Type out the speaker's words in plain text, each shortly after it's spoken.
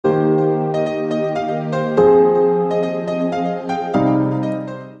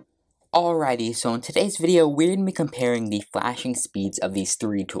Alrighty, so in today's video, we're going to be comparing the flashing speeds of these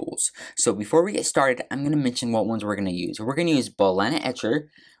three tools. So before we get started, I'm going to mention what ones we're going to use. We're going to use balenaEtcher,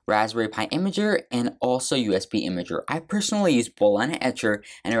 Raspberry Pi Imager, and also USBImager. I personally use balenaEtcher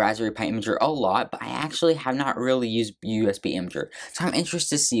and Raspberry Pi Imager a lot, but I actually have not really used USBImager. So I'm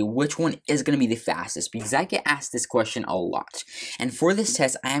interested to see which one is going to be the fastest, because I get asked this question a lot. And for this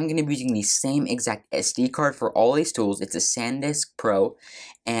test, I am going to be using the same exact SD card for all these tools. It's a SanDisk Pro,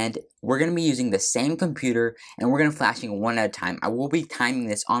 and we're going to be using the same computer, and we're going to flashing one at a time. I will be timing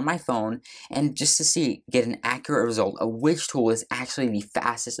this on my phone, and just to get an accurate result of which tool is actually the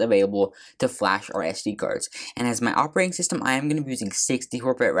fastest available to flash our SD cards. And as my operating system, I am going to be using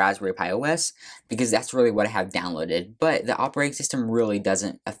 64-bit Raspberry Pi OS, because that's really what I have downloaded, but the operating system really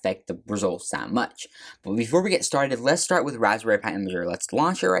doesn't affect the results that much. But before we get started, let's start with Raspberry Pi Imager. Let's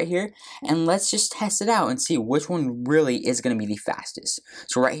launch it right here, and let's just test it out and see which one really is going to be the fastest.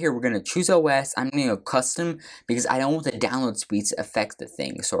 So right here, we're going to choose OS. I'm going to go custom because I don't want the download speeds to affect the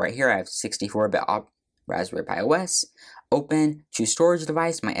thing. So right here, I have 64-bit Raspberry Pi OS. Open, choose storage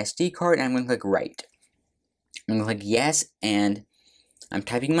device, my SD card, and I'm going to click write. I'm going to click yes, and I'm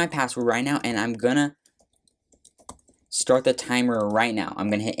typing my password right now, and I'm going to start the timer right now. I'm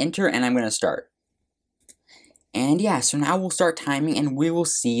going to hit enter, and I'm going to start. And yeah, so now we'll start timing, and we will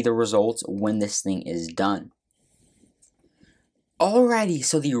see the results when this thing is done. Alrighty,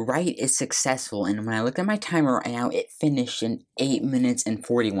 so the write is successful, and when I look at my timer right now, it finished in 8 minutes and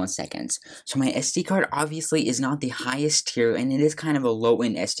 41 seconds. So my SD card obviously is not the highest tier, and it is kind of a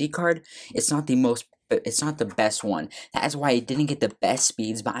low-end SD card. It's not the best one. That is why it didn't get the best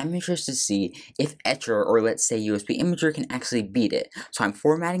speeds, but I'm interested to see if Etcher, or let's say USBImager, can actually beat it. So I'm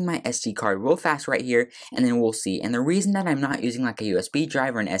formatting my SD card real fast right here, and then we'll see. And the reason that I'm not using like a USB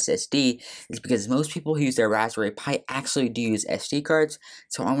drive or an SSD is because most people who use their Raspberry Pi actually do use SD cards,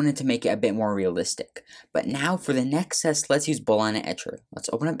 so I wanted to make it a bit more realistic. But now for the next test, let's use balenaEtcher. Let's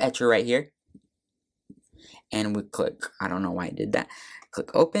open up Etcher right here, and we click, I don't know why I did that.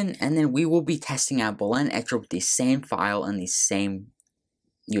 Click open, and then we will be testing out balenaEtcher with the same file and the same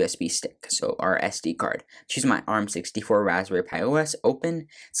USB stick, so our SD card. Choose my ARM64 Raspberry Pi OS, open,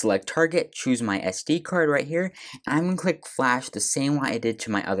 select target, choose my SD card right here, and I'm going to click flash the same way I did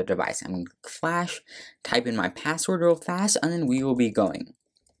to my other device. I'm going to click flash, type in my password real fast, and then we will be going.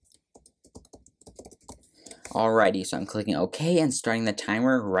 Alrighty, so I'm clicking OK and starting the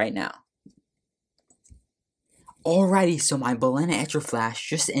timer right now. Alrighty, so my balenaEtcher flash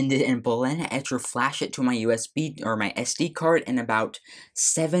just ended, and balenaEtcher flashed it to my USB or my SD card in about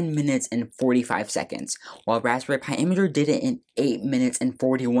 7 minutes and 45 seconds, while Raspberry Pi Imager did it in 8 minutes and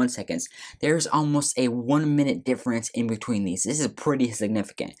 41 seconds. There's almost a 1 minute difference in between these. This is pretty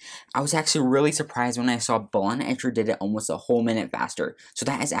significant. I was actually really surprised when I saw balenaEtcher did it almost a whole minute faster, so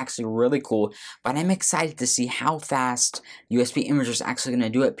that is actually really cool, but I'm excited to see how fast USBImager is actually going to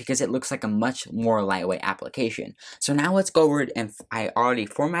do it, because it looks like a much more lightweight application. So now let's go over it, and I already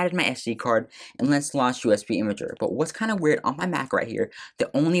formatted my SD card, and let's launch USBImager. But what's kind of weird, on my Mac right here,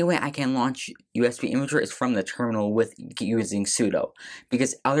 the only way I can launch USBImager is from the terminal with using sudo,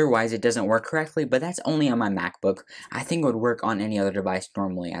 because otherwise it doesn't work correctly, but that's only on my MacBook. I think it would work on any other device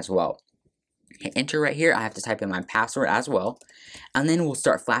normally as well. Hit enter right here. I have to type in my password as well, and then we'll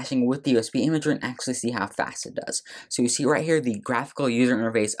start flashing with the USBImager and actually see how fast it does. So you see right here, the graphical user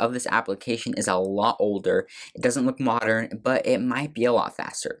interface of this application is a lot older. It doesn't look modern, but it might be a lot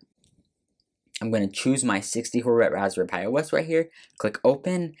faster. I'm going to choose my 64-bit Raspberry Pi OS right here, click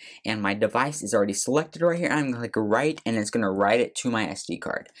open, and my device is already selected right here. I'm going to click write, and it's going to write it to my SD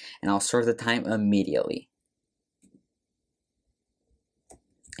card, and I'll start the time immediately.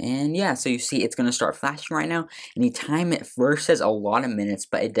 And yeah, so you see it's going to start flashing right now, and the time at first says a lot of minutes,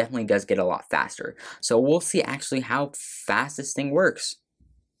 but it definitely does get a lot faster. So we'll see actually how fast this thing works.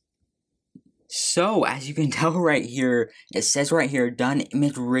 So, as you can tell right here, it says right here, done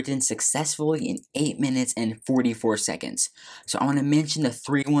image written successfully in 8 minutes and 44 seconds. So I want to mention the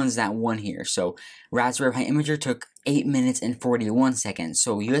three ones that won here. So Raspberry Pi Imager took 8 minutes and 41 seconds.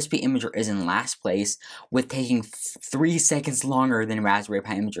 So USBImager is in last place with taking 3 seconds longer than Raspberry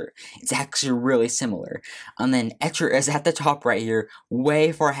Pi Imager. It's actually really similar. And then Etcher is at the top right here,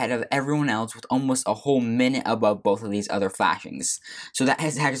 way far ahead of everyone else with almost a whole minute above both of these other flashings. So that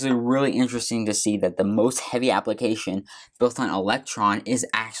is actually really interesting to see that the most heavy application built on Electron is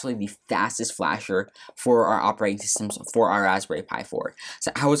actually the fastest flasher for our operating systems for our Raspberry Pi 4.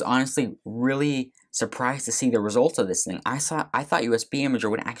 So I was honestly really surprised to see the results of this thing. I thought USBImager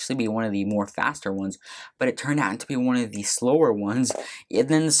would actually be one of the more faster ones, but it turned out to be one of the slower ones, and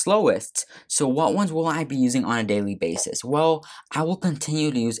then the slowest. So what ones will I be using on a daily basis? Well, I will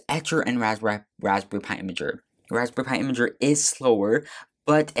continue to use Etcher and Raspberry Pi Imager. Raspberry Pi Imager is slower,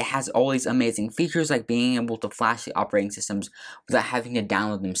 but it has all these amazing features like being able to flash the operating systems without having to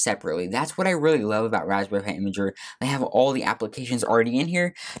download them separately. That's what I really love about Raspberry Pi Imager. They have all the applications already in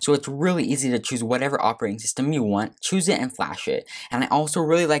here, so it's really easy to choose whatever operating system you want, choose it and flash it. And I also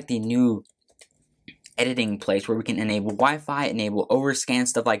really like the new editing place where we can enable Wi-Fi, enable overscan,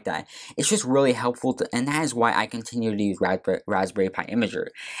 stuff like that. It's just really helpful, and that is why I continue to use Raspberry Pi Imager.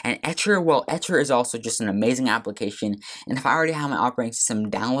 And Etcher, well, Etcher is also just an amazing application, and if I already have my operating system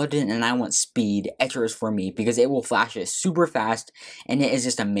downloaded and I want speed, Etcher is for me because it will flash it super fast, and it is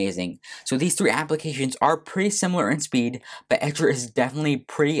just amazing. So these three applications are pretty similar in speed, but Etcher is definitely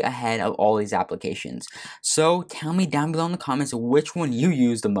pretty ahead of all these applications. So tell me down below in the comments which one you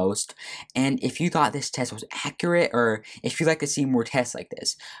use the most, and if you thought this test was accurate, or if you'd like to see more tests like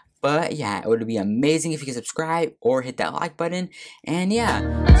this. But yeah, it would be amazing if you could subscribe or hit that like button, and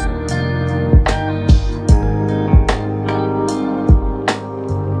yeah.